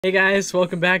Hey guys,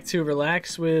 welcome back to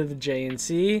Relax with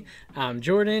J&C. I'm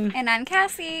Jordan. And I'm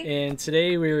Cassie. And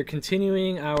today we are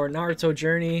continuing our Naruto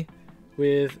journey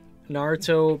with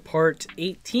Naruto Part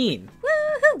 18.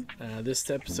 Woohoo! This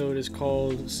episode is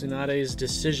called Tsunade's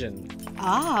Decision.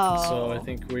 Oh. So I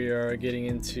think we are getting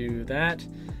into that.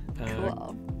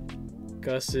 Cool.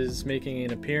 Gus is making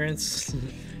an appearance,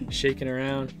 shaking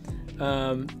around.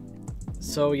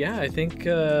 So yeah, I think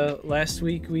last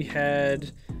week we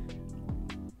had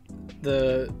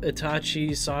the Itachi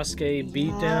Sasuke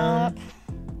beatdown,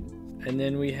 and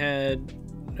then we had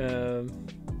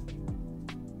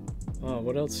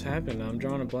what else happened? I'm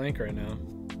drawing a blank right now.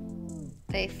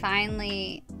 They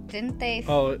finally didn't they?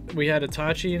 We had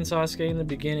Itachi and Sasuke in the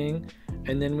beginning,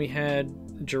 and then we had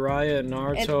Jiraiya and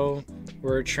Naruto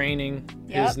were training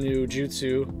his new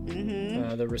jutsu,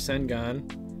 the Rasengan,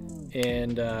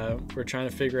 and we're trying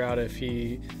to figure out if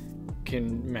he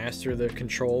can master the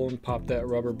control and pop that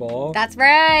rubber ball. That's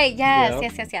right. Yes,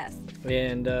 Yep. yes.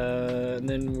 And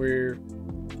then we're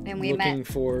looking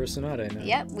for Tsunade now.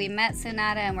 Yep, we met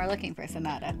Tsunade and we're looking for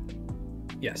Tsunade.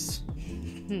 Yes.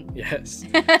 Yes.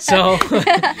 So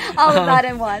all of that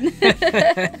in one.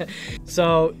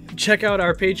 So check out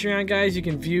our Patreon, guys. You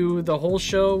can view the whole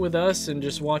show with us and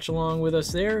just watch along with us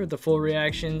there, the full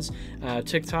reactions.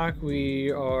 TikTok,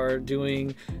 we are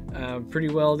doing pretty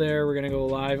well there. We're gonna go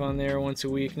live on there once a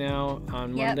week now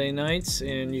on Monday nights,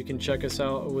 and you can check us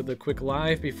out with a quick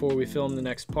live before we film the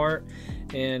next part.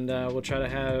 And we'll try to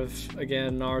have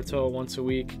again Naruto once a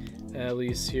week at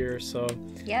least here. So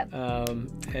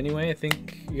anyway, I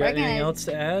think you got anything else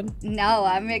to add? No,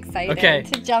 I'm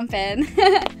excited to jump in.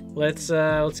 Let's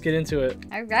get into it.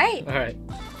 All right.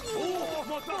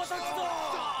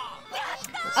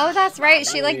 Oh, that's right.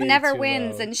 She never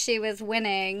wins, and she was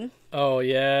winning. Oh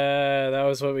yeah, that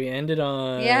was what we ended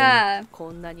on. Yeah.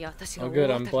 Oh good.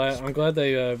 I'm glad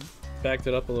they backed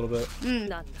it up a little bit.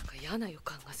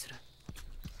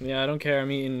 Yeah, I don't care.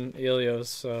 I'm eating Ilios,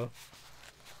 so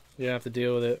you don't have to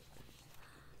deal with it.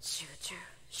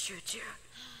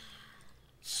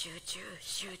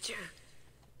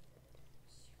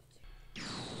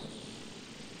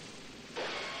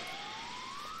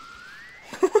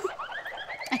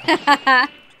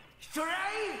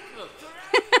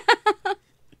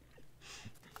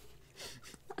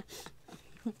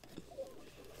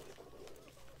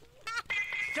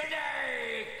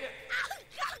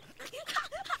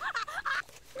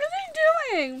 What are they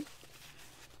doing?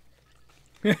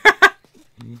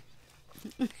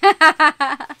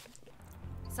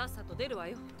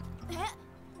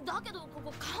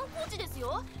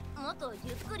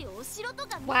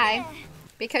 Why?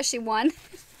 Because she won?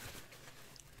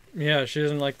 Yeah, she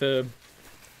doesn't like the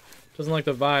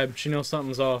vibe. She knows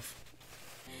something's off.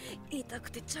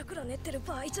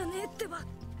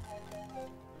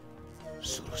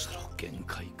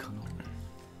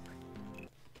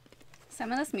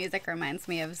 Some of this music reminds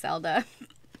me of Zelda.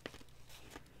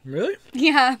 Really?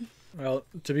 Yeah. Well,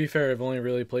 to be fair, I've only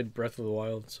really played Breath of the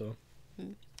Wild, so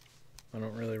I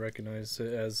don't really recognize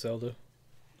it as Zelda.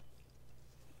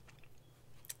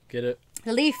 Get it?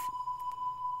 The leaf.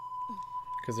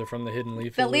 Because they're from the Hidden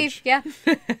Leaf The Village. leaf, yeah.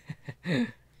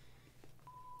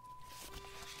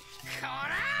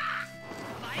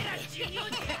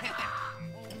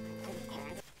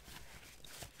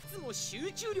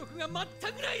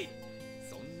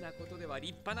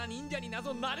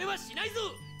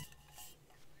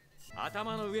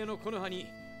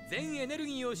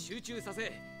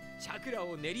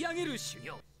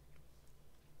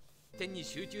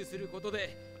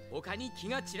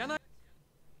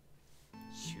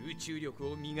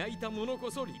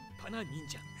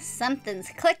 Something's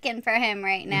clicking for him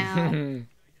right now.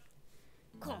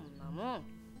 Oh,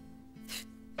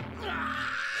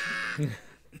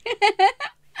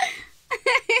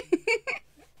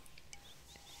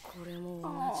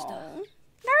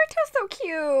 Naruto's so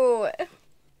cute.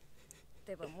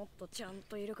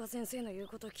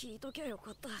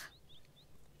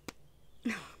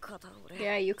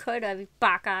 Yeah, you could have,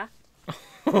 baka.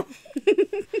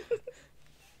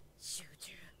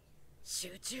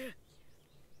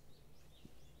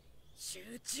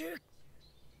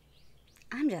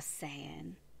 I'm just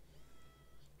saying.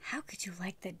 How could you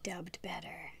like the dubbed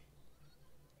better?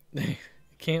 You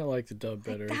can't like the dub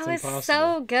better. That it's was impossible.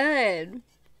 So good.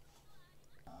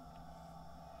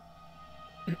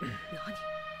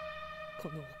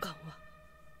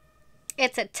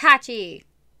 It's Itachi.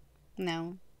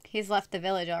 No, he's left the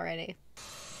village already.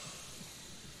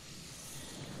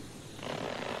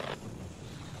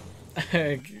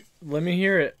 Let me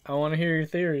hear it. I want to hear your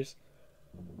theories.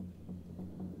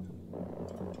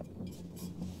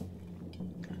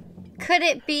 Could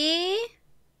it be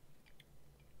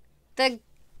the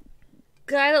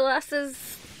guy that lost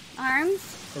his arms?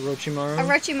 Orochimaru?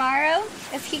 Orochimaru?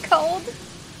 Is he cold?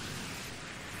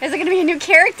 Is it going to be a new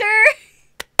character?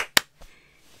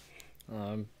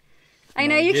 I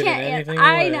know you can't.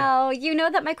 I know. You know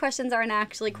that my questions aren't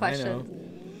actually questions.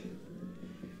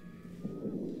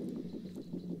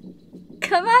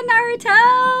 Come on,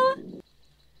 Naruto!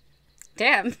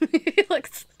 Damn. He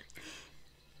looks...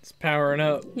 It's powering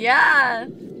up. Yeah.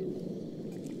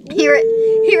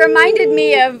 He reminded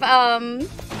me of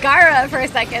Gaara for a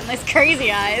second. Those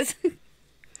crazy eyes.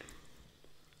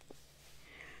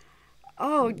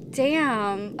 Oh,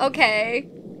 damn. Okay.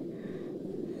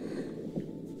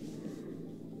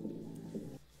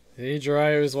 See,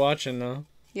 Jiraiya was watching, though.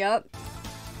 Yep.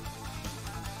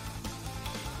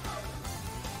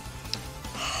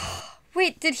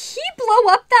 Wait, did he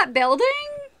blow up that building?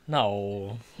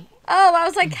 No. Oh, I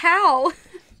was like, how?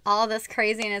 All this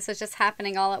craziness was just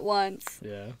happening all at once.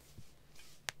 Yeah.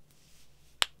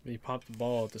 He popped the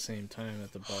ball at the same time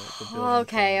at the building.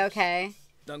 Okay, crashed. okay.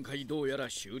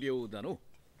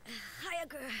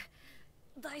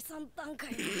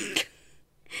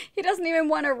 He doesn't even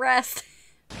want to rest.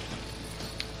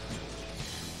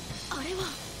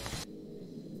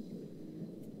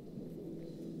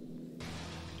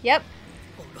 Yep.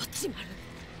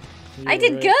 I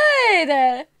did good.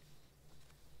 I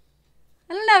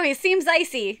don't know. He seems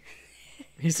icy.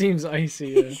 He seems icy.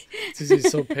 Yeah. It's 'cause he's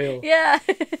so pale. Yeah.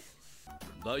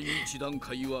 第1段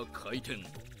階は回転。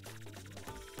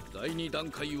第2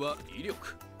段階は威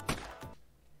力。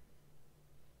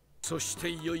そして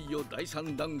いよいよ第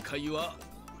3段階は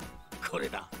これ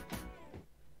だ。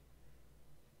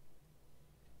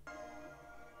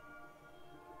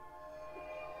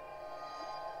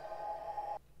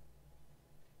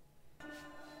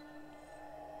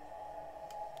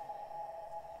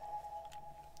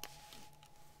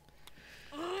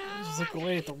Just look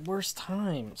away at the worst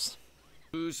times.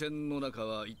 風船の中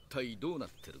は一体どうなっ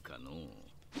てるかの。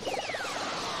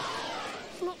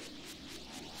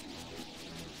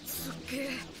すっげえ。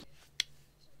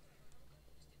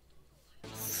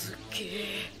すっげ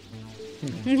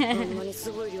え。あんなに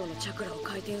すごい量のチャクラを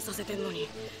回転させてんのに。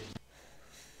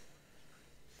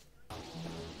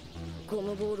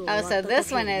Oh, so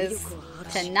this one is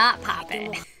to not pop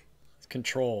it.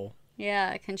 Control.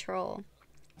 Yeah, control.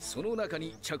 その中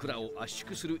にチャクラを圧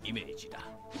縮するイメージだ。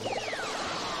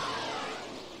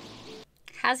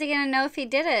How's he gonna know if he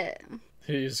did it?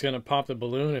 He's gonna pop the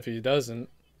balloon if he doesn't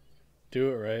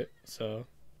do it right.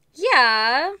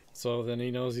 Yeah. So then he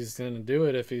knows he's gonna do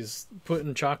it if he's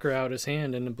putting chakra out his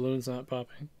hand and the balloon's not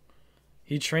popping.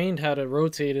 He trained how to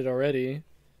rotate it already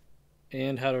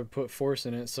and how to put force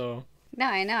in it, so... No,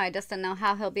 I know. I just don't know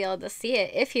how he'll be able to see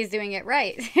it if he's doing it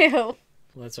right, too.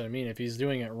 Well, that's what I mean. If he's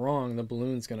doing it wrong, the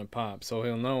balloon's gonna pop. So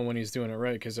he'll know when he's doing it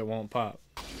right because it won't pop.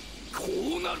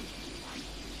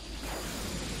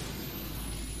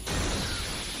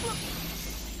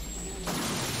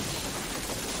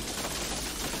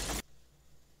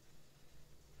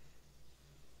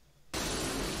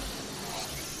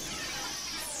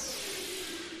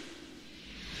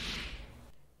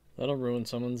 That'll ruin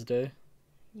someone's day.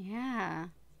 Yeah.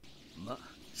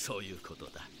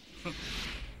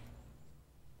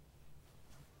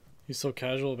 He's so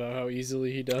casual about how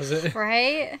easily he does it.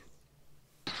 Right?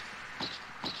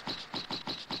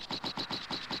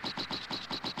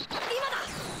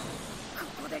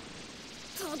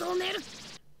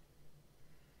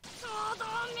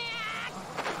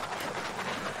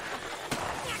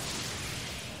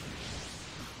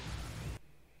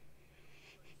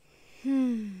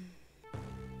 Hmm.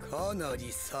 かな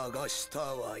り探した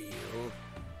わよ。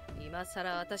今さ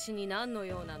ら私に何の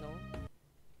用なの？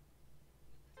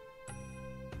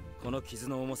この傷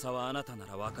の重さはあなたな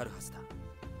らわかるはずだ。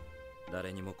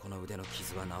誰にもこの腕の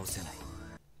傷は治せない。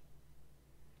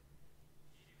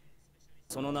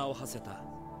その名を馳せた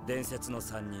伝説の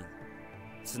三人、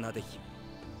綱手姫。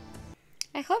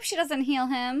I hope she doesn't heal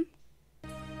him.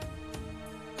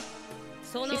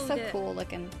 その She's so 腕、 cool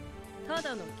looking. た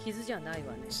だの傷じゃない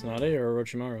わね。 Tsunade or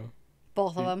Orochimaru?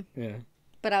 Both of them. Yeah.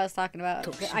 But I was talking about,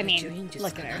 I mean,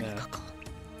 look at her. Yeah.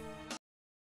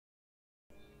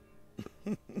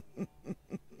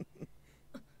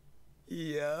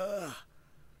 いや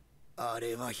あ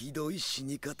れはひどい死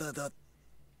に方だ。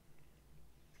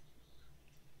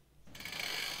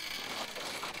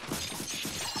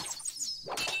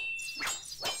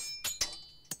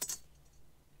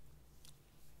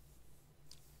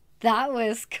That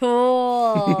was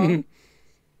cool.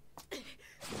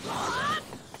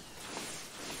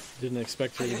 Didn't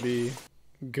expect her to be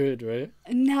good, right?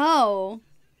 No.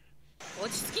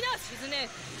 Tsunade.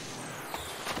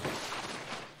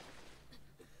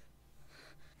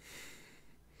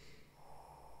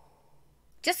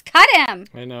 Just cut him.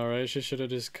 I know, right? She should have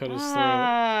just cut his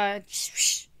throat.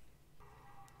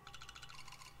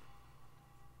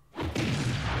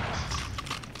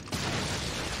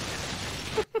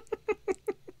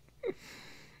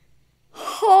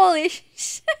 Holy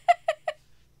shit.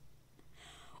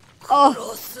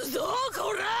 Oh.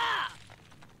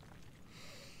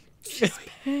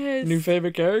 New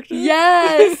favorite character?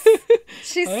 Yes.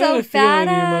 She's I so had a feeling you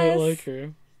might badass. like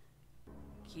her.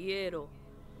 消えろ。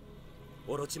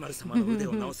オロチマル様の腕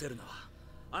を直せるのは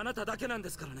あなただけなんで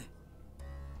すからね。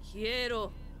消え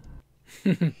ろ。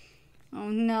Oh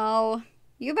no.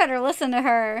 You better listen to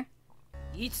her.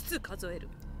 5つ数える。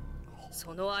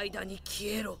その間に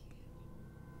消えろ。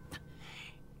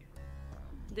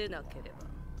でなけれ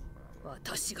ば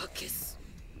私が消す。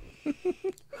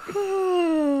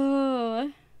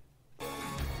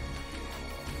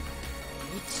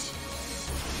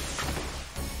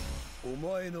お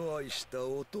前の愛した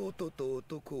弟と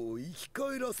男を生き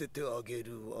返らせてあげ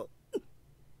るわ。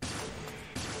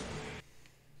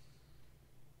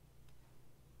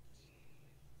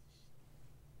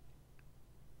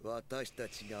私た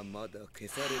ちがまだ消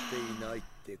されていないっ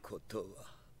てことは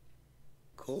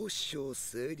交渉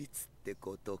成立って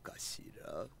ことかし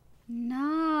ら。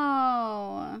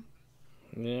 No.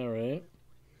 Yeah, right?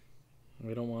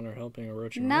 We don't want her helping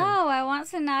Orochimaru. No, I want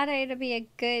Tsunade to be a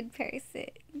good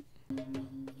person.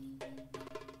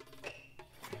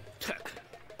 たく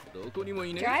どこにも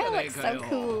いねえ Dry じゃねえ looks か so よ。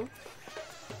 cool.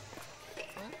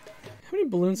 How many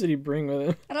balloons did he bring with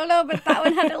him? I don't know, but that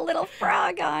one had a little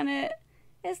frog on it.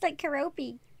 It's like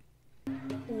Karopi.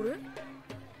 俺？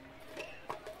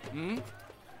ん？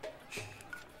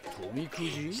富く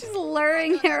じ？ She's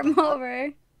luring him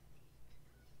over.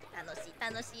 楽しい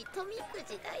楽しい富く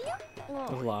じだよ。 A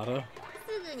lot of.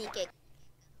 すぐに結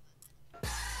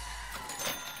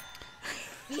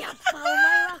やっぱお前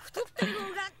は太ってる方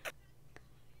が。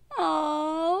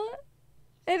Oh,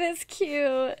 it is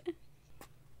cute.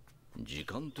 時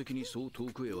間的にそう遠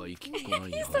くへは行きっこないは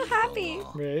ず He's だ so が。 happy.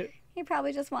 Right? He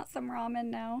probably just wants some ramen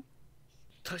now.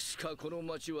 確かこの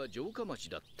町は城下町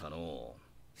だったの。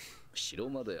城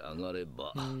まで上がれ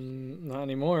ば。Not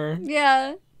anymore.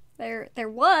 Yeah, there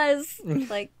was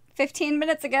like 15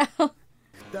 minutes ago.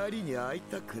 二人に会い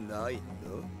たくないの？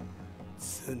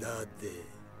綱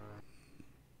で。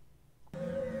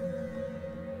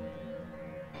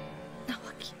直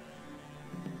樹。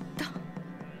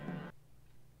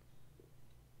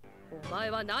お前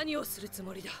は何をするつ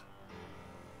もりだ。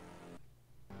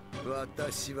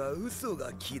私は嘘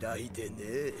が嫌いで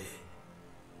ね。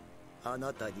あ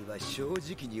なたには正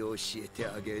直に教えて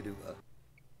あげるわ。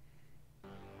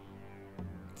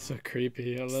So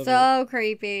creepy. I love it. So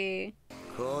creepy.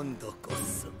 今度こ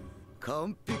そ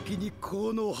完璧に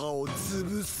この葉を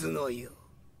潰すのよ。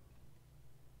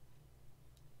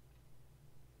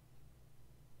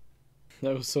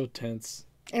That was so tense.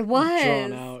 It Drawn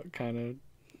was. out, kind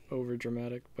of over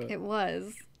dramatic, but It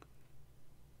was.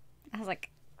 I was like,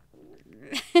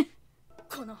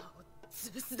 この葉を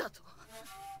潰すだと。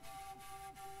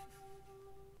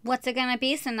 what's it gonna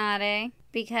be, Tsunade?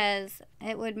 Because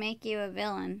it would make you a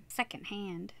villain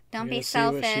secondhand. Don't be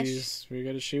selfish. We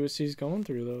gotta see what she's going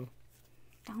through, though.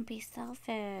 Don't be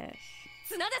selfish.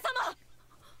 綱手様。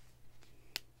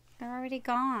 They're already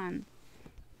gone.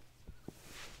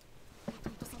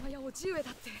 弟様やおじ上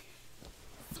だって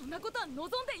そんなことは望ん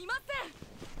でいま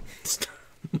せん。 Stop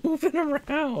moving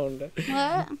around.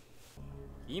 What?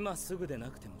 今すぐでな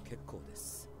くても結構で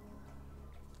す。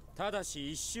ただし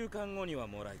1週間後には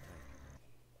もらいたい。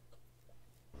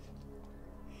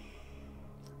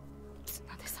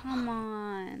 Come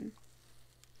on.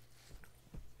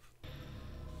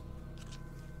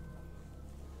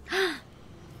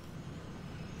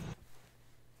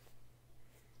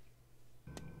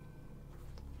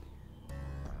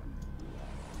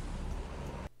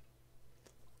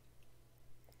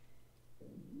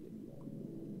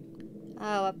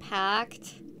 Oh, a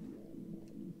pact?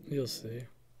 You'll see.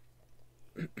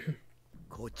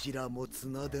 こちらも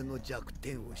綱手の弱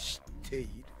点を知ってい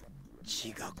る。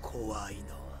血が怖い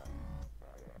のは。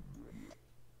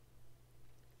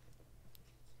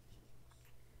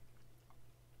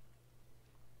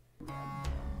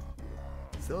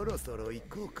そろそろ行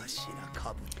こうかしら、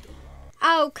カブト。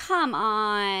 Oh, come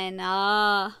on.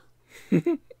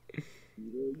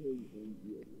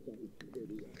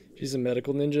 She's a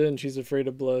medical ninja and she's afraid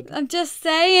of blood. I'm just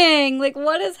saying, like,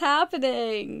 what is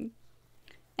happening?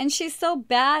 And she's so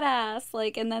badass,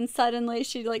 like, and then suddenly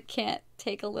she, like, can't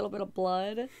take a little bit of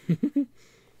blood.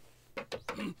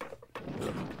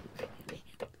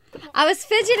 I was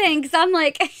fidgeting because I'm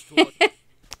like...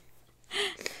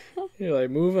 You're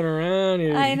like moving around.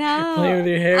 You're I know. playing with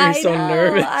your hair. You're so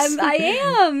nervous. I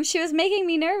am. She was making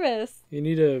me nervous. You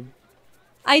need a...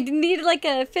 I need like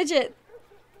a fidget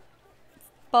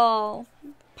ball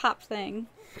pop thing.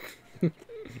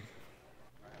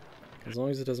 As long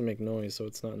as it doesn't make noise, so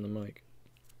it's not in the mic.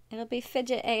 It'll be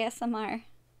fidget ASMR.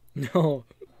 No.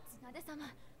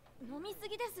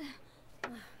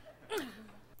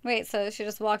 Wait, so she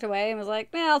just walked away and was like,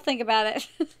 "I'll think about it."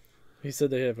 He said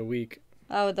they have a week.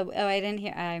 Oh, I didn't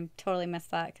hear. I totally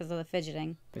missed that because of the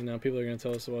fidgeting. And now people are gonna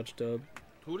tell us to watch dub.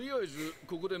 They're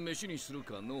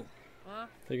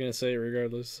gonna say it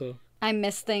regardless. So I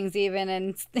miss things even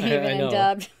in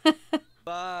dubbed.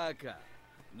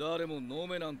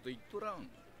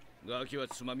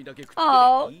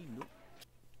 Oh.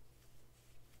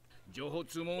 情報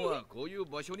通問はこういう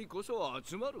場所にこそ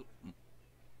集まる。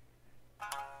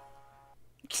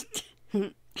つ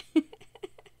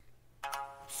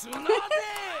な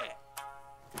で。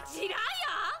ジラヤ？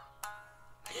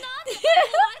なんでお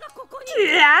前がここに？ジ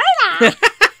ラヤ？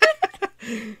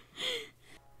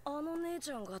あの姉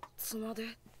ちゃんがつなで。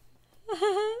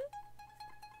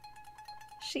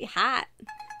She hot.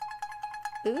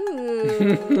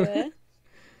 Ooh.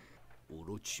 オ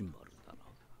ロチマルだな。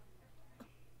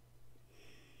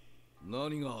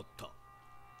何があった？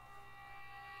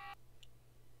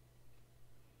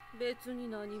別に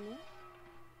何も。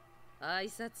挨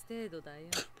拶程度だよ。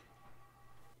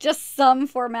Just some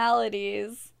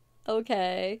formalities.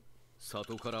 Okay.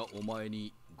 里からお前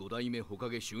に5代目火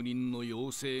影就任の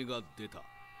要請が出た。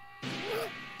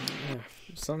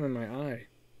Something in my eye.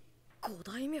 5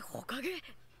代目火影？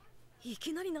い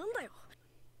きなりなんだよ。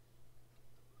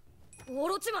オ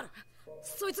ロチマル、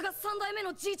そいつが3代目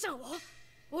のじいちゃんを？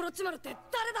オロチマルって誰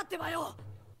だってばよ。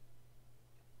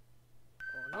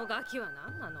このガキは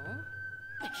何なの？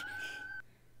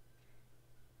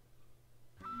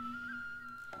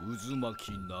渦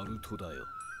巻きナルトだよ。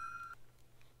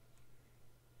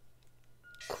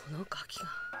このガキが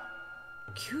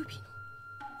キュービ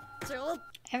の。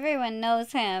Everyone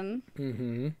knows him.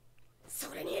 Mm-hmm.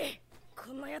 それに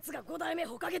こんな奴が5代目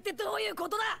火影ってどういうこ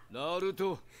とだ？ナル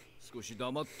ト、少し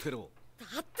黙ってろ。だ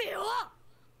ってよ。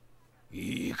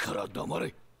いいから黙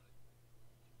れ。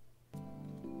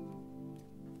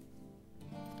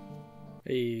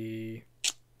Hey,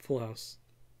 Full House.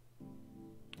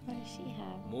 What does she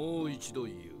have? もう一度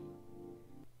言う。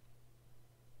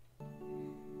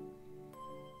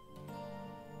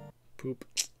Poop.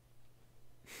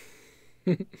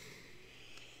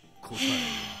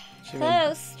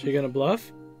 Close. She gonna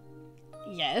bluff?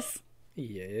 Yes.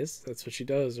 Yes, that's what she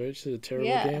does, right? She's a terrible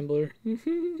Yeah. gambler. 引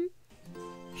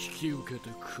き受けて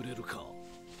くれるか。わ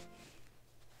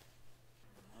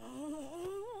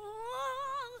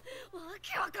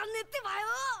けわかんねえってばよ。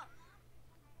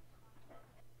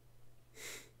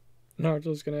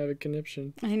Naruto's gonna have a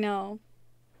conniption. I know.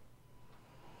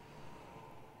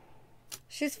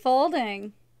 She's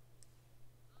folding.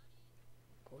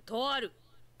 断る。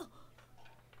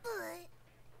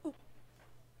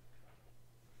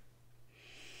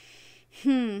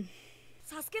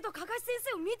サスケとカカシ先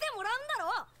生を見てもらうんだ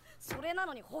ろ。それな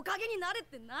のに火影になれっ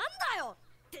てなんだよ。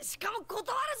でしかも断る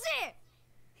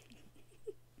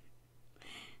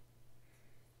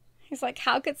し。He's like,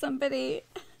 how could somebody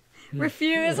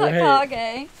refuse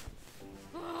Hokage?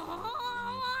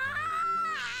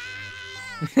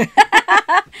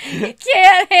 He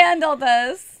can't handle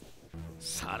this.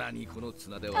 さらにこの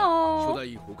綱では初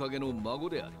代火影の孫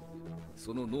である。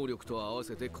その能力と合わ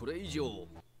せてこれ以上。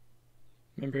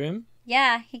Remember him?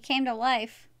 Yeah, he came to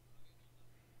life.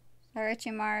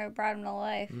 Orochimaru brought him to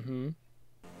life. Mm-hmm.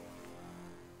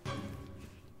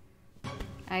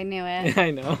 I knew it.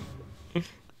 I know.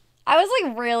 I was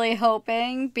like really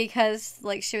hoping because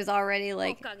like she was already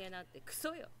like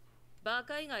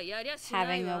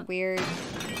having a weird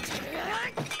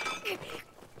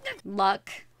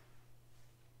luck.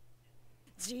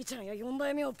 じいちゃんや4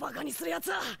代目をバカにするや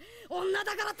つは女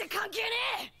だからって関係ね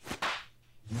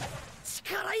え。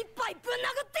力いっぱいぶん殴っ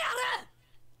てやる。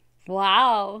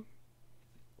 Wow.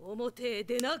 表へ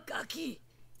出なガキ。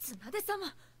綱手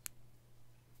様。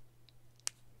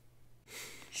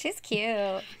 She's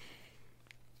cute.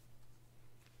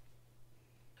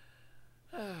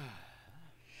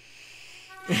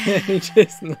 He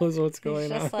just knows what's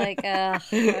going He's just on. like,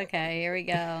 okay, here we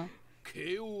go.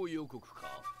 KO 予告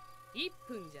か。1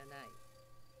分じゃな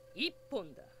い。1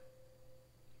本だ。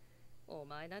お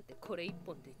前なんてこれ1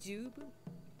本で十分。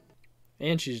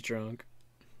 And she's drunk.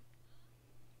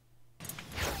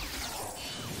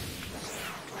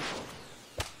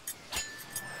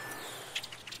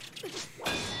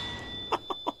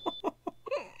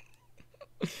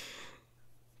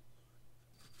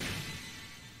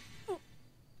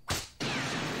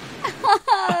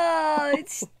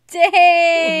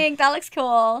 Dang, that looks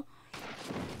cool.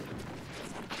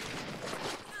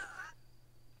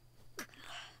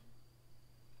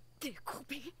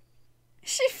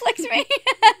 She flicked me.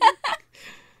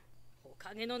 お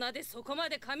かげの名でそこま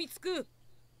で噛みつく。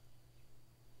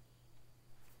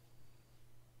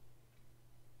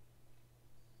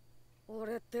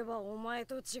俺ってばお前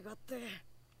と違って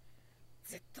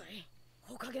絶対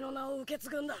火影の名を受け継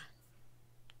ぐんだ。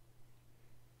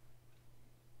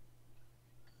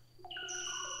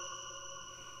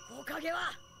火影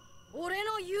は俺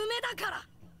の夢だから。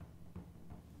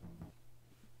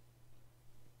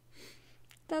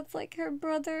 That's like her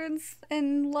brother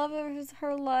and love of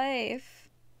her life.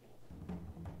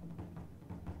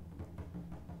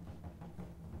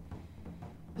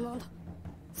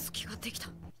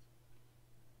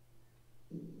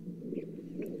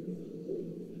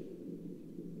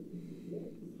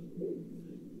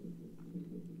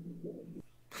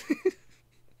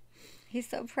 He's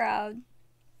so proud.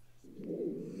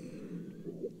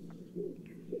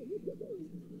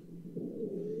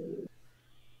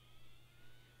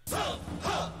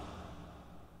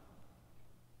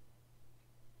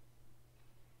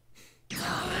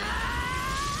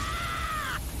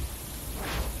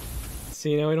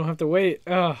 See, now we don't have to wait.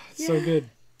 Oh, it's so good.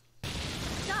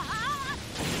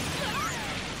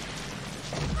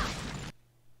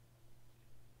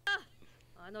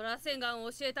 あの螺旋岩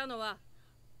を教えたのは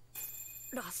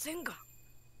螺旋岩。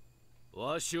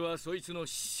わしはそいつの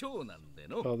師匠なんで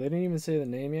の。 Oh, they didn't even say the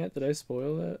name yet. Did I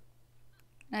spoil that?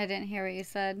 I didn't hear what you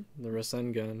said. The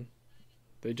Rasengan.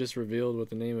 They just revealed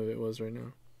what the name of it was right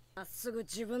now. まっすぐ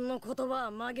自分の言葉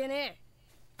は曲げねえ。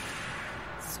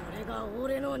それが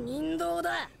俺の人道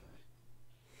だ。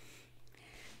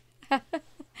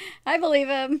I believe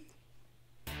him.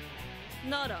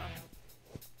 なら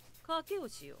賭けを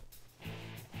しよ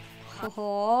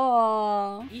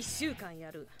Oh. う。1週間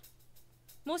やる。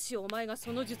もしお前が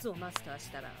その術をマスターし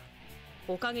たら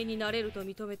おかげになれると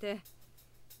認めて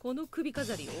この首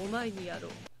飾りをお前にやろ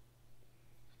う。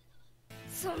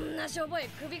そんなしょぼい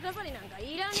首飾りなんか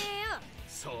いらねえよ。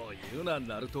そう言うな、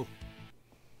ナルト。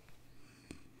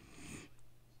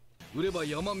売れば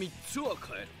山3つは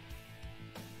買える。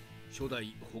初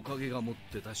代火影が持っ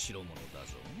てた代物だ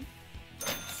ぞ。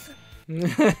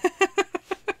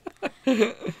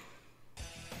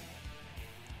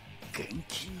現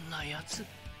金なやつ。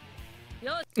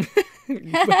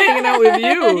Hanging out with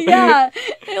you. Yeah,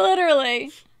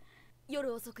 literally.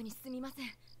 夜遅くにすみませ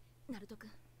ん。ナルト君、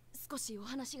少しお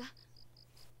話が。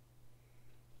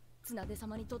綱手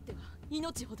様にとっては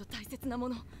命ほど大切なも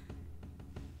の。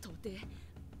到底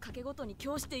賭けごとに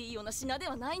供していいような品で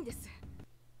はないんです。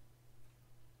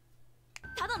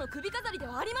ただの首飾りで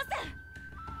はありませ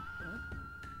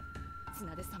ん。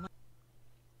綱手様。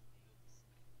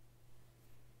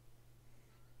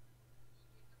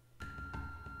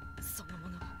そのも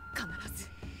のは必ず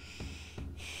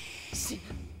死ぬ。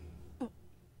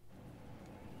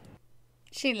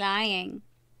 She lying.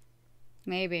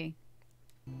 Maybe.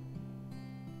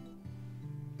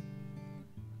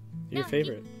 Your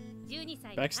favorite. 12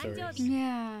歳 Backstory. 誕生日。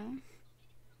 Yeah.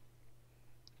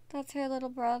 That's her little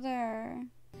brother.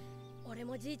 俺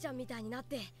もじいちゃんみたいになっ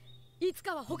ていつ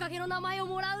かは火影の名前を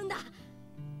もらうんだ。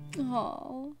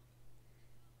 Oh.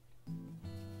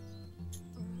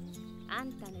 あ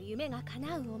んたの夢が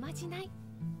叶うおまじない。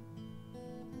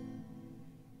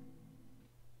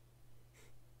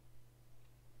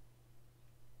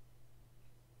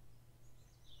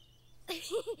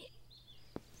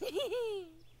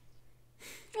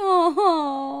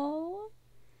Oh.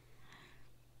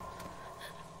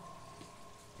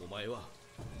 お前は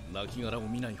亡骸を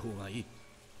見ない方がいい。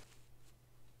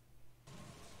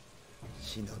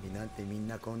忍びなんてみん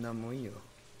なこんなもんよ。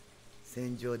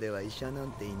戦場では医者な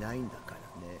んていないんだか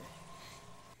らね。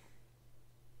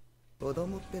子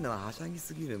供ってのははしゃぎ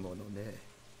すぎるものね。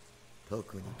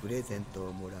特にプレゼント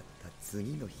をもらった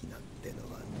次の日なんての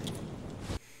はね。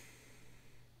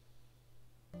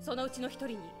そのうちの一人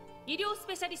に医療ス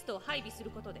ペシャリストを配備す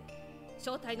ることで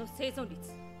正体の生存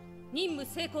率、任務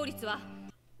成功率は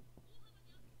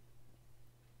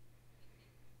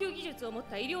技術を持っ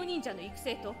た医療忍者の育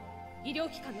成と医療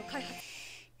機関の開発。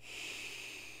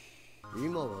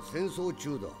今は戦争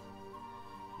中だ。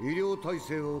医療体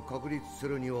制を確立す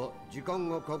るには時間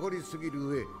がかかりすぎる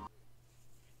上。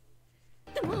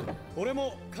俺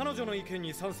も彼女の意見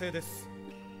に賛成です。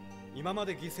今ま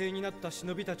で犠牲になった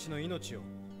忍びたちの命を。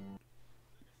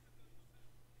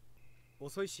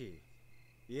遅いし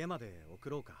家まで送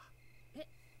ろうか。え、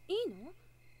いいの？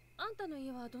あんたの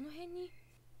家はどの辺に？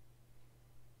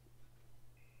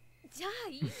じゃあ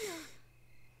いいよ。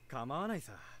構わない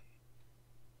さ。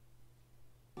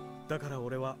だから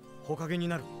俺は火影に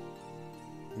なる。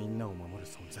みんなを守る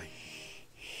存在。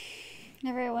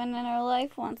 Everyone in our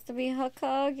life wants to be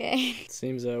Hokage.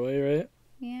 Seems that way, right?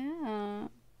 Yeah.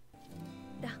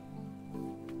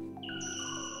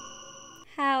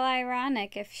 How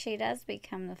ironic if she does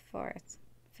become the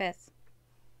fifth.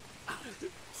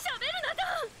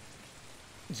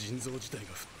 腎臓自体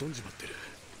が吹っ飛んじまってる。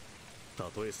た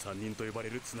とえ三人と呼ばれ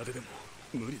る綱手でも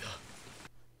無理だ。し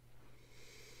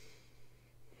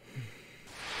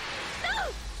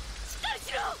っかり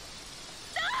しろ。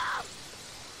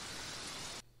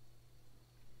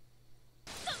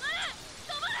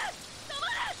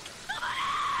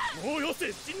もうよ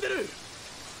せ、死んでる。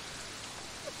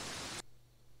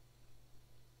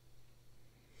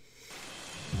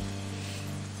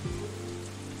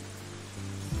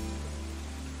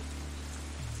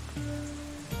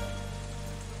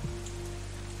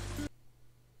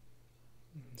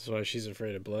 That's why she's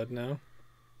afraid of blood now.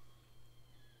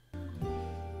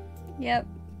 Yep,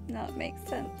 that makes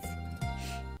sense.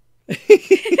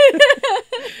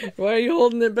 Why are you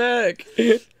holding it back?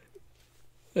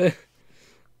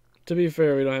 To be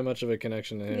fair, we don't have much of a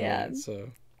connection to him, Yeah. right? So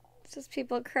It's just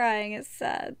people crying. It's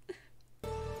sad.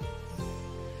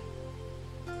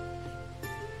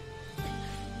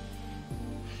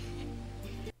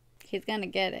 He's gonna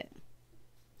get it.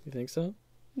 you think so?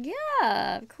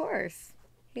 Yeah, of course.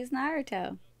 He's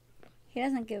Naruto. He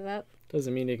doesn't give up.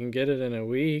 Doesn't mean he can get it in a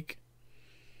week.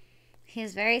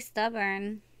 He's very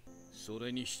stubborn. そ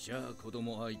れにしちゃ子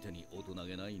供相手に大人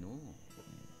げないの。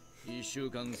1週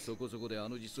間そこそこであ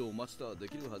の術をマスターで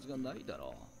きるはずがないだ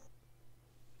ろ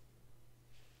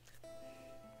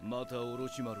う。またオロ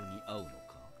チマルに会うのか。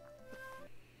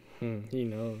He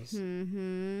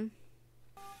knows.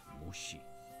 もし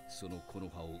その木の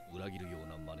葉を裏切るよう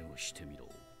な真似をしてみろ。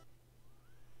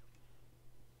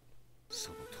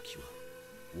その時は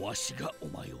わしがお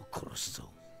前を殺すぞ。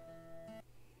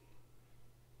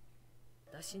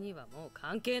私にはもう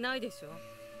関係ないでしょ。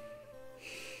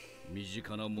身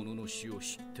近な者の死を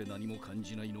知って何も感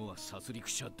じないのは殺戮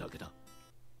者だけだ。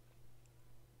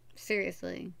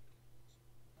Seriously.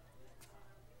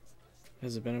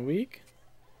 Has it been a week?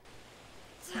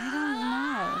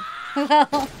 I don't know.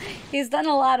 Well, he's done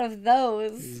a lot of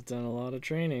those. He's done a lot of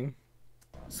training.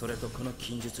 それとこの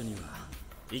禁術には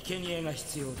生贄が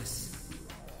必要です。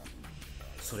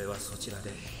それはそちら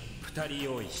で2人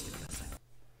用意してください。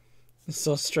 It's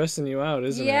so stressing you out,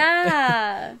 isn't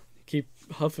Yeah. it? Keep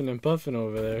huffing and puffing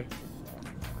over there.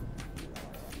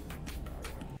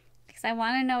 Because I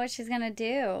want to know what she's going to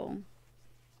do.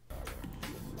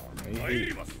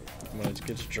 When it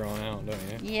gets drawn out, don't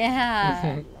you?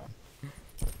 Yeah.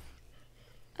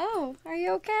 Oh, are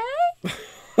you okay?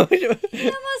 You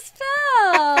almost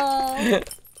fell.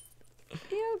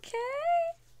 You okay?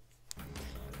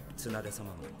 綱手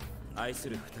様も愛す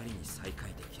る2人に再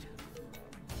会できる。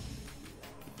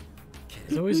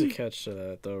 There's always a catch to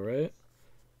that, though, right?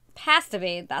 Has to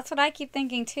be. That's what I keep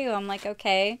thinking too. I'm like,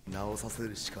 okay.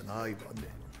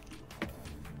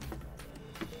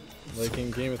 Like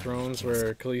in Game of Thrones,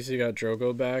 where Khaleesi got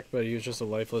Drogo back, but he was just a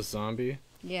lifeless zombie.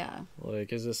 Yeah.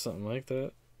 Like, is this something like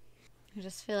that? I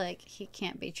just feel like he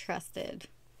can't be trusted.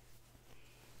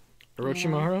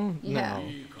 Orochimaru? Yeah.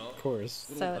 No, of course.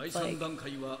 So it's like...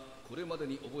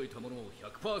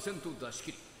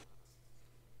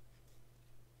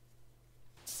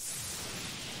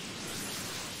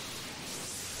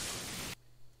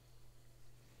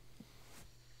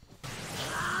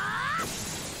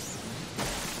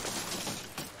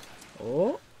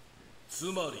 Oh? つ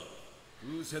まり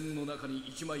風船の中に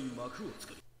1枚膜を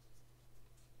作る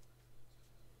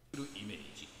イメー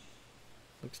ジ。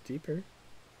 Looks deeper.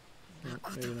 No,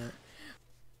 maybe not.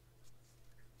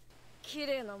 綺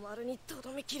麗な丸にと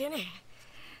どめきれね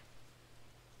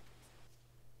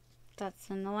え。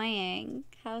 That's annoying.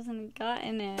 Hasn't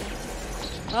gotten it.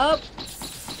 Oh!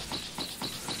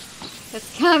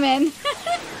 It's coming.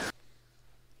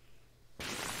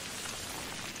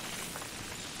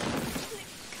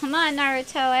 Come on,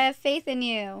 Naruto. I have faith in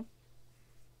you.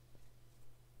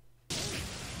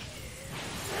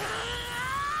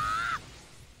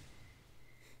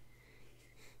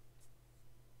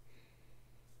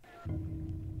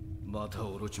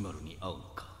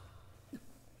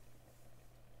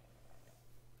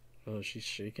 Oh, she's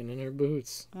shaking in her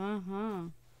boots. Uh-huh.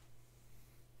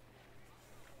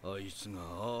 あいつが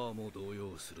ああも動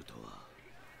揺するとは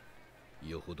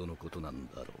よほどのことなん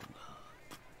だろう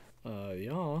が。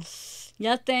Yeah.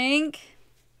 You think?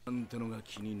 なんてのが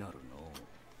気になるの。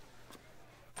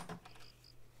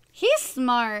 He's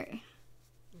smart.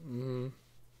 Mm-hmm.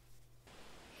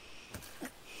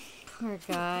 Poor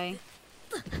guy.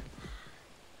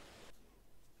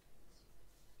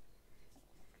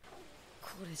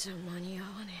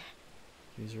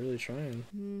 He's really trying.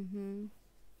 Mm-hmm.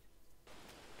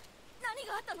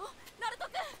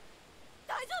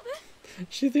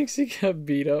 She thinks he got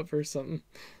beat up or something.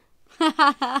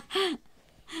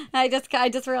 I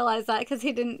just realized that because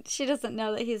she doesn't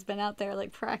know that he's been out there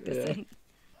like practicing.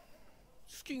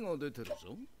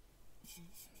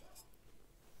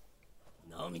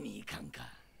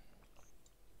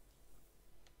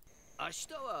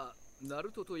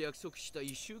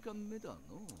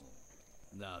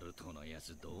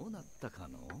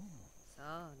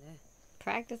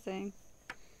 Practicing.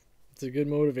 It's a good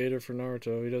motivator for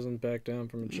Naruto. He doesn't back down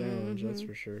from a challenge, that's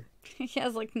for sure. He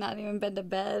has like not even been to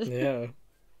bed. Yeah.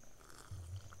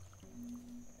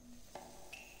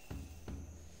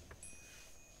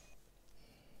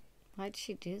 Why'd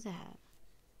she do that?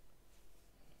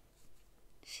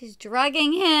 She's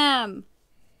drugging him!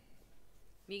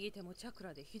 右手もチャク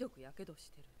ラでひどくやけど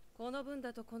してる。この分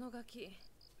だとこのガキ、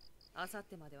あさっ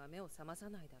てまでは目を覚まさ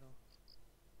ないだろう。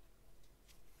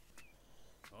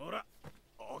ほら、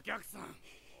お客さん、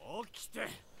起きて。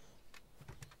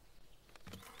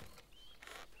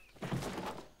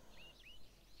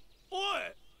お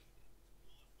い!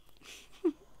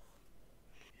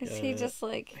 Is he just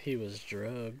like... He was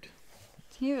drugged.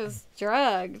 He was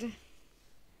drugged.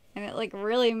 And it like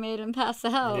really made him pass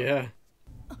out. Yeah.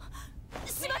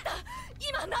 しまった！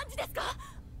今何時ですか？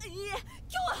いえ、今日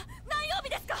は何曜日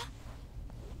ですか？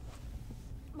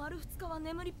丸2日は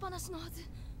眠りっぱなしのはず。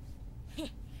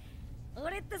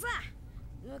俺ってさ、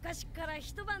昔から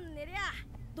一晩寝りゃ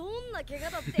どんな怪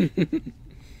我だって。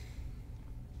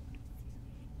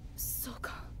そう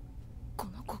か。こ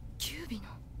の子キュービの。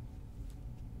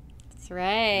That's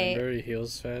right. Remember, he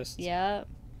heals fast. Yep.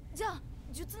 じゃあ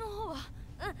術の方は。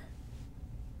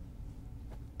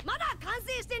まだ完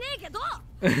成してねえけど。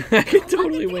I can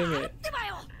totally wing it.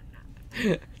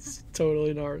 It's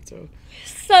totally Naruto.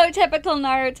 So typical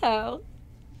Naruto.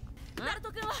 ナル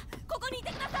ト君はここにい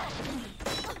てください。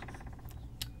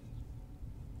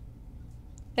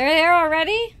They're there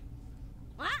already?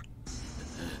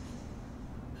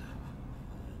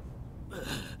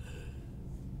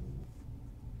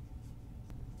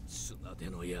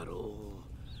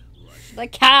 The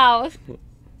cow.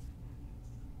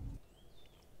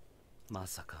 Oh,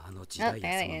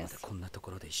 there he is.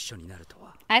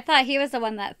 I thought he was the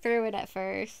one that threw it at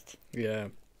first. Yeah,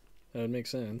 that would make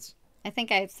sense. I think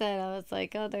I said, I was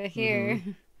like, oh, they're here.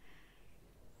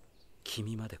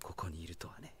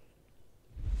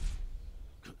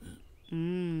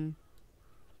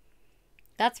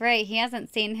 That's right. He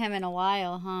hasn't seen him in a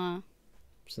while, huh?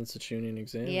 Since the tuning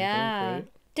exam, yeah. I think,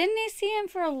 right? Didn't he see him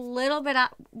for a little bit?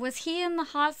 Was he in the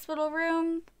hospital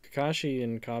room? Kakashi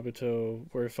and Kabuto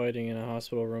were fighting in a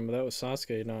hospital room, but that was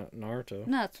Sasuke, not Naruto.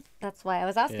 No, that's why I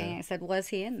was asking. Yeah. I said, was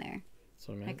he in there?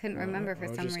 So, man, I couldn't remember for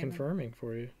some reason. I was just confirming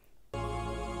for you.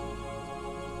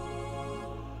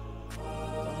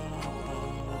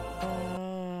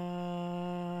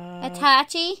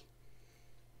 Itachi?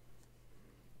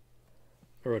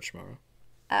 Orochimaru.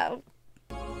 Oh.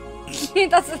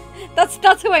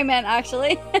 that's who I meant,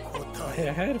 actually. Hey,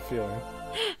 I had a feeling.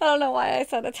 I don't know why I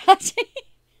said Itachi.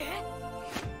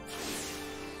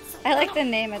 I like the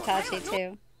name Itachi,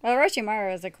 too. Well,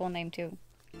 Orochimaru is a cool name, too.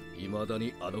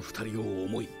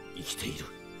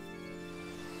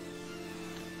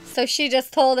 So she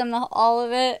just told him all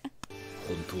of it?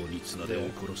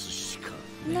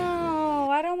 No,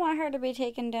 I don't want her to be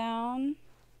taken down.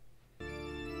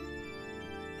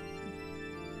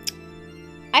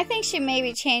 I think she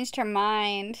maybe changed her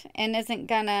mind and isn't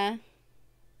gonna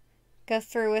go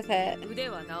through with it.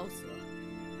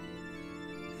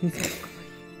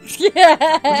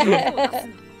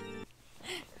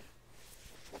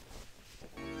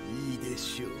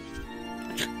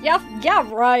 Yeah. Yeah,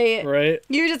 right. Right.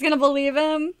 You're just gonna believe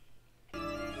him?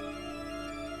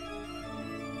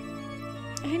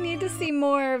 I need to see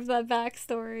more of that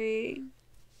backstory.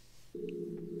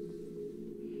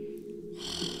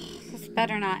 This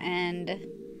better not end.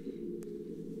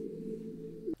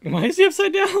 Why is he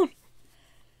upside down?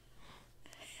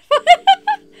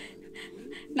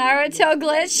 Naruto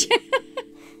glitch.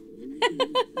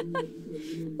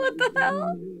 What the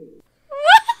hell?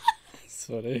 That's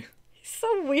funny. He's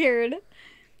so weird.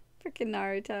 Freaking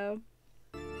Naruto.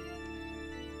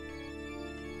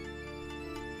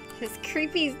 His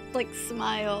creepy, like,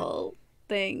 smile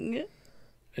thing.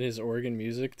 And his organ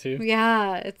music, too.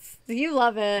 Yeah, you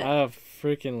love it. I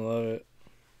freaking love it.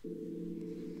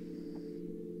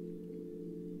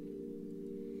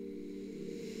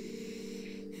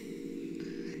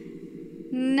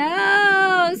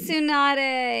 No,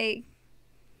 Tsunade.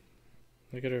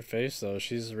 Look at her face, though.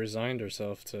 She's resigned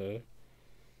herself to...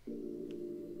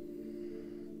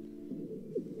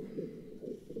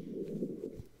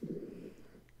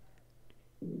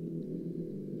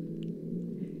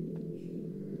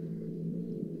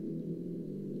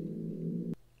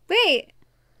 Wait.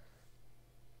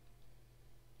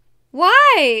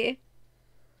 Why?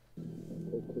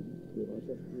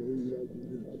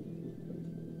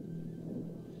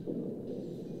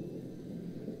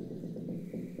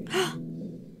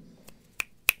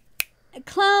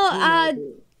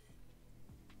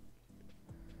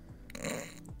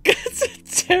 It's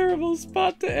a terrible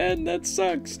spot to end. That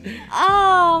sucks.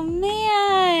 Oh,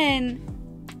 man.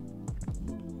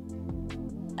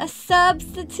 A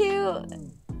substitute?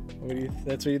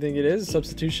 That's what you think it is?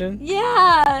 Substitution?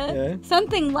 Yeah.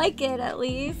 Something like it, at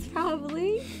least.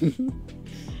 Probably.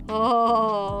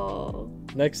 Oh.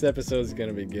 Next episode's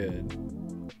gonna be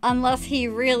good. Unless he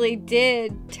really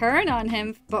did turn on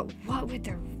him, but what would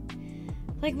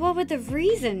the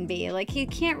reason be? Like, he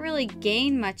can't really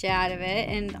gain much out of it,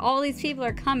 and all these people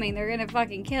are coming, they're gonna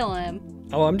fucking kill him.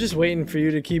 Oh, I'm just waiting for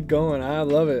you to keep going. I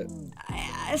love it.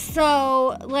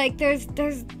 So, like, there's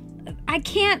I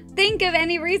can't think of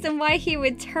any reason why he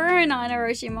would turn on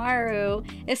Orochimaru,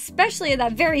 especially at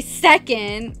that very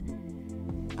second.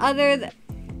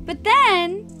 But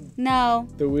then, no.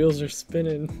 The wheels are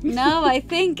spinning. No, I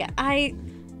think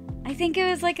it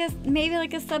was like maybe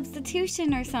like a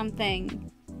substitution or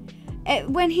something.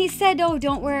 When he said, "Oh,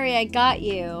 don't worry, I got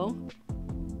you,"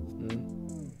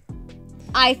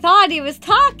 I thought he was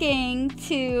talking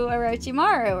to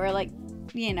Orochimaru, or like,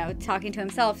 you know, talking to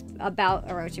himself about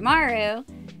Orochimaru.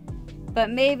 But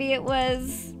maybe it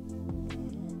was...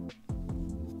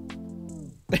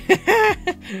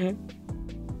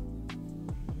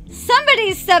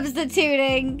 Somebody's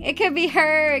substituting. It could be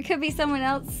her. It could be someone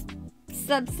else.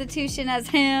 Substitution as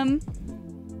him.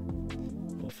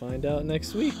 We'll find out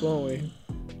next week, won't we?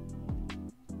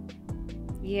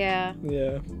 Yeah.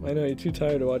 Yeah. I know you're too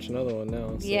tired to watch another one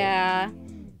now. So. Yeah.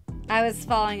 I was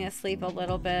falling asleep a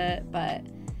little bit, but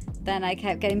then I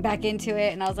kept getting back into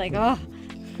it, and I was like, oh.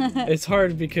 It's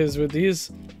hard because with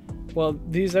these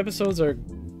episodes are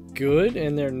good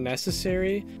and they're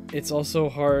necessary. It's also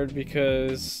hard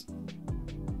because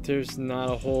there's not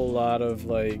a whole lot of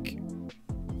like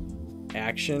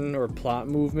action or plot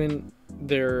movement.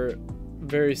 They're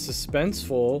very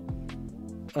suspenseful,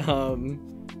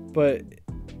 but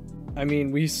I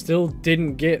mean, we still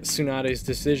didn't get Tsunade's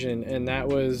decision, and that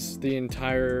was the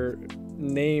entire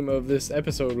name of this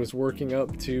episode, was working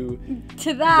up to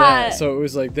that. So it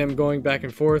was like them going back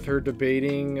and forth, her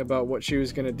debating about what she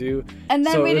was gonna do, and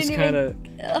then so we it was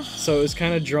didn't so it was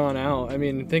kind of drawn out. I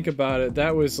mean, think about it.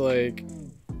 That was like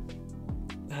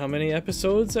how many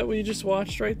episodes that we just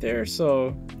watched right there?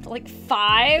 So like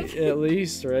 5 at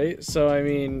least, right? So I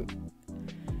mean,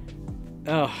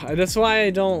 that's why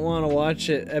I don't want to watch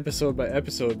it episode by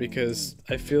episode, because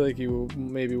I feel like you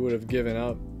maybe would have given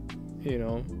up, you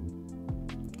know?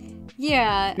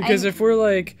 Yeah. Because if we're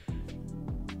like,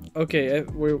 okay,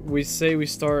 we say we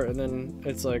start, and then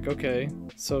it's like, okay,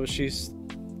 so she's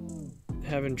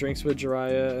having drinks with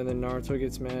Jiraiya, and then Naruto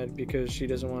gets mad because she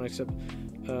doesn't want to accept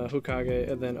Hokage,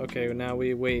 and then, okay, now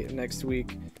we wait next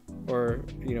week, or,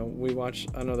 you know, we watch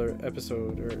another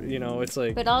episode, or, you know, it's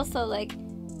like... But also, like,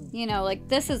 you know, like,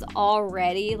 this is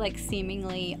already, like,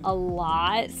 seemingly a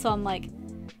lot, so I'm like,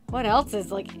 what else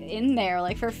is, like, in there,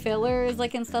 like, for fillers,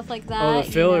 like, and stuff like that? Oh,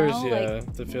 the fillers, you know? yeah,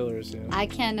 like, the fillers, yeah. I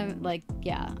can't, like,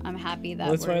 yeah, I'm happy that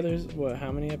That's why there's, what,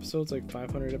 how many episodes? Like,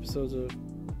 500 episodes of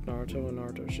Naruto and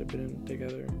Naruto Shippuden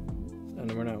together? And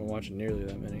then we're not watching nearly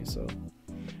that many, so...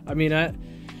 I mean, I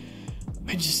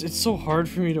just, it's so hard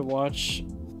for me to watch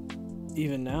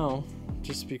even now,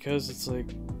 just because it's like,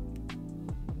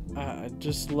 I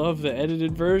just love the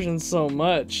edited version so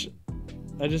much.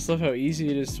 I just love how easy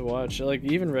it is to watch. Like,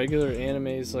 even regular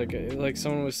animes, like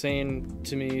someone was saying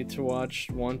to me to watch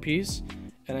One Piece,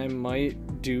 and I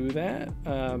might do that,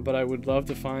 but I would love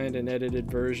to find an edited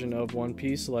version of One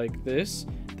Piece like this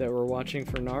that we're watching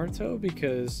for Naruto,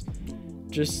 because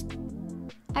just...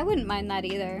 I wouldn't mind that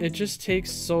either. It just takes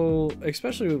so,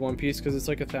 especially with One Piece, because it's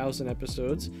like 1,000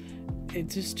 episodes, it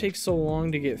just takes so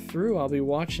long to get through. I'll be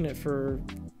watching it for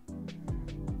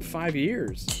 5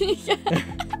 years.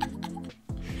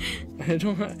 I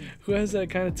don't. Who has that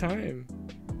kind of time?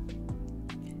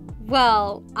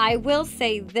 Well, I will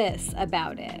say this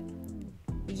about it.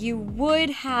 You would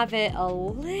have it a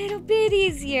little bit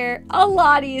easier, a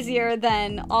lot easier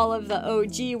than all of the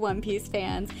OG One Piece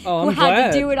fans who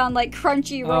had to do it on like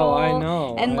Crunchyroll. Oh, I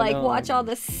know. And watch all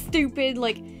the stupid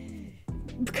like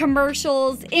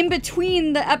commercials in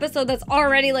between the episode that's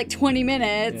already like 20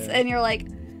 minutes, and you're like,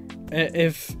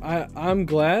 I'm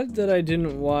glad that I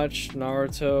didn't watch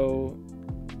Naruto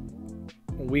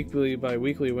weekly by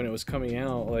weekly when it was coming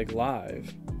out, like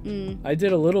live. I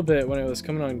did a little bit when it was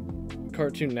coming on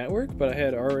Cartoon Network, but I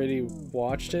had already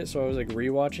watched it, so I was like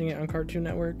rewatching it on Cartoon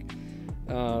Network.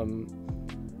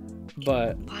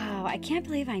 But wow, I can't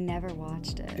believe I never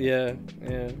watched it. Yeah.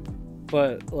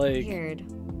 But like, weird.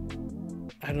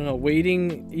 I don't know,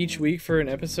 waiting each week for an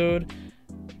episode,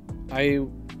 I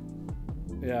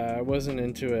wasn't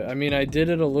into it. I mean, I did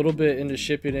it a little bit into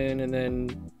Shippuden, and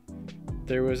then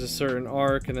there was a certain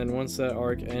arc, and then once that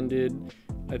arc ended,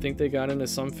 I think they got into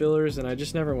some fillers, and I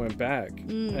just never went back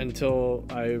until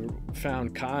I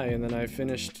found Kai, and then I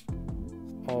finished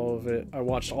all of it. I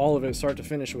watched all of it start to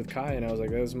finish with Kai, and I was like,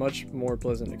 that was a much more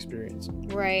pleasant experience.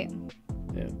 Right.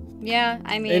 Yeah. Yeah,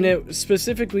 I mean... And it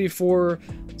specifically for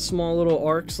small little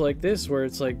arcs like this, where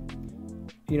it's like,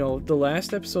 you know, the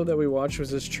last episode that we watched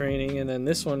was this training, and then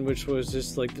this one, which was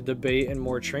just like the debate and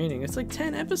more training. It's like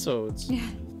 10 episodes. Yeah.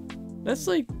 That's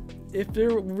like, if they're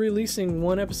releasing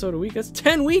one episode a week, that's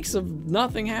 10 weeks of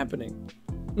nothing happening.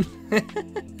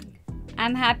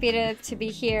 I'm happy to be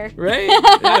here. Right?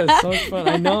 Yeah, it's so much fun.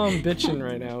 I know I'm bitching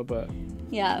right now, but...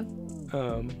 Yeah.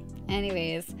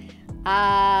 Anyways,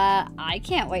 I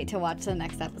can't wait to watch the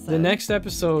next episode. The next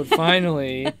episode,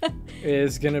 finally,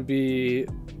 is going to be...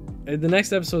 The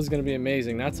next episode is going to be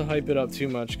amazing. Not to hype it up too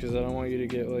much, because I don't want you to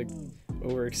get, like,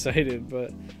 overexcited,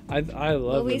 but I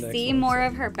love Will we the next see one, more so.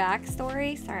 of her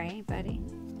backstory? Sorry, buddy.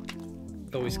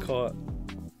 Oh, he's caught.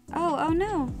 Oh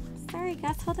no. Sorry,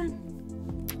 guys, hold on.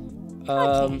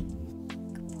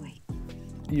 Good boy.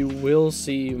 You will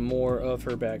see more of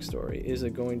her backstory. Is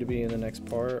it going to be in the next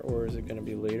part, or is it going to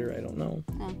be later? I don't know.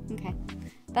 Oh, okay.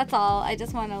 That's all. I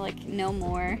just want to like know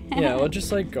more. Yeah, well,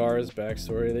 just like Gar's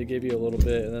backstory, they give you a little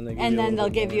bit, and then they give and you then a they'll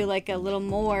little give more. you like a little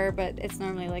more, but it's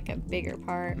normally like a bigger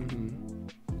part.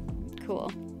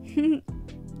 Cool.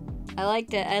 I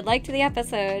liked it. I liked the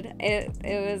episode. It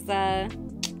was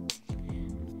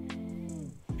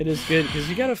It is good, because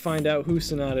you got to find out who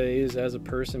Tsunade is as a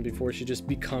person before she just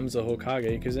becomes a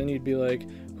Hokage, because then you'd be like,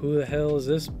 who the hell is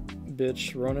this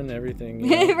bitch running everything? You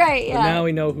know? Right, yeah. But now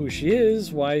we know who she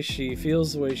is, why she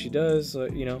feels the way she does,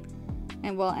 you know.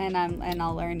 And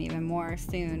I'll learn even more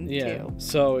soon too.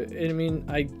 So I mean,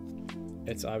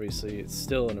 it's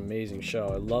still an amazing show.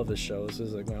 I love this show. This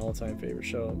is like my all-time favorite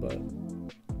show. But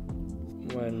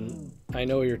when I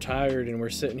know you're tired and we're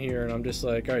sitting here and I'm just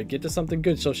like, all right, get to something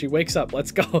good. So she wakes up.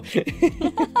 Let's go.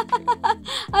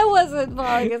 I wasn't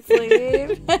falling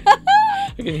asleep.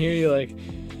 I can hear you like,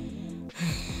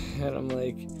 and I'm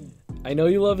like, I know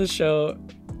you love this show.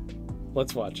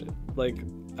 Let's watch it. Like,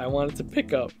 I want it to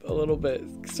pick up a little bit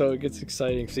so it gets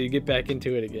exciting, so you get back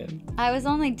into it again. I was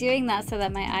only doing that so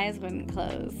that my eyes wouldn't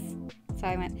close. So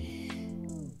I went.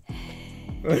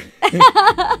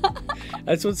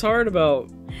 That's what's hard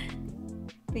about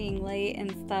being late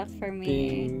and stuff for me.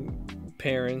 Being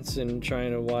parents and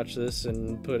trying to watch this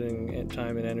and putting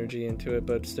time and energy into it,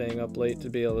 but staying up late to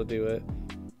be able to do it.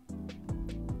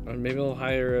 Or maybe I'll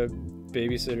hire a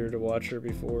babysitter to watch her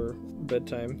before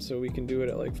bedtime so we can do it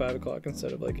at like 5 o'clock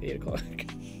instead of like 8 o'clock.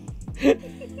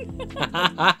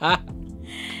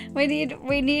 We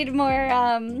need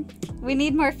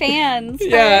more fans.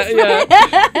 Yeah.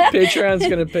 Patreon's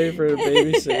gonna pay for a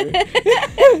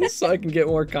babysitter so I can get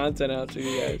more content out to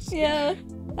you guys. Yeah,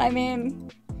 I mean,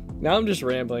 now I'm just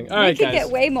rambling. All right, we guys. could get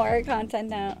way more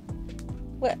content out.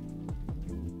 What?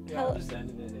 Yeah, I'm just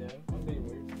ending it. Yeah, I'm being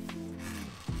weird.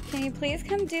 Can you please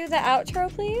come do the outro,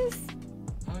 please?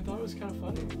 I thought it was kind of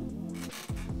funny.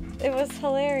 It was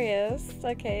hilarious.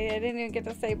 Okay, I didn't even get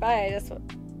to say bye.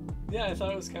 Yeah, I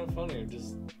thought it was kind of funny.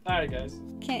 Just all right, guys.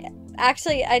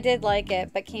 Actually, I did like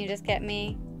it, but can you just get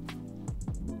me?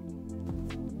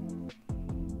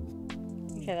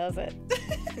 Okay, that was it.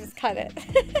 Just cut it.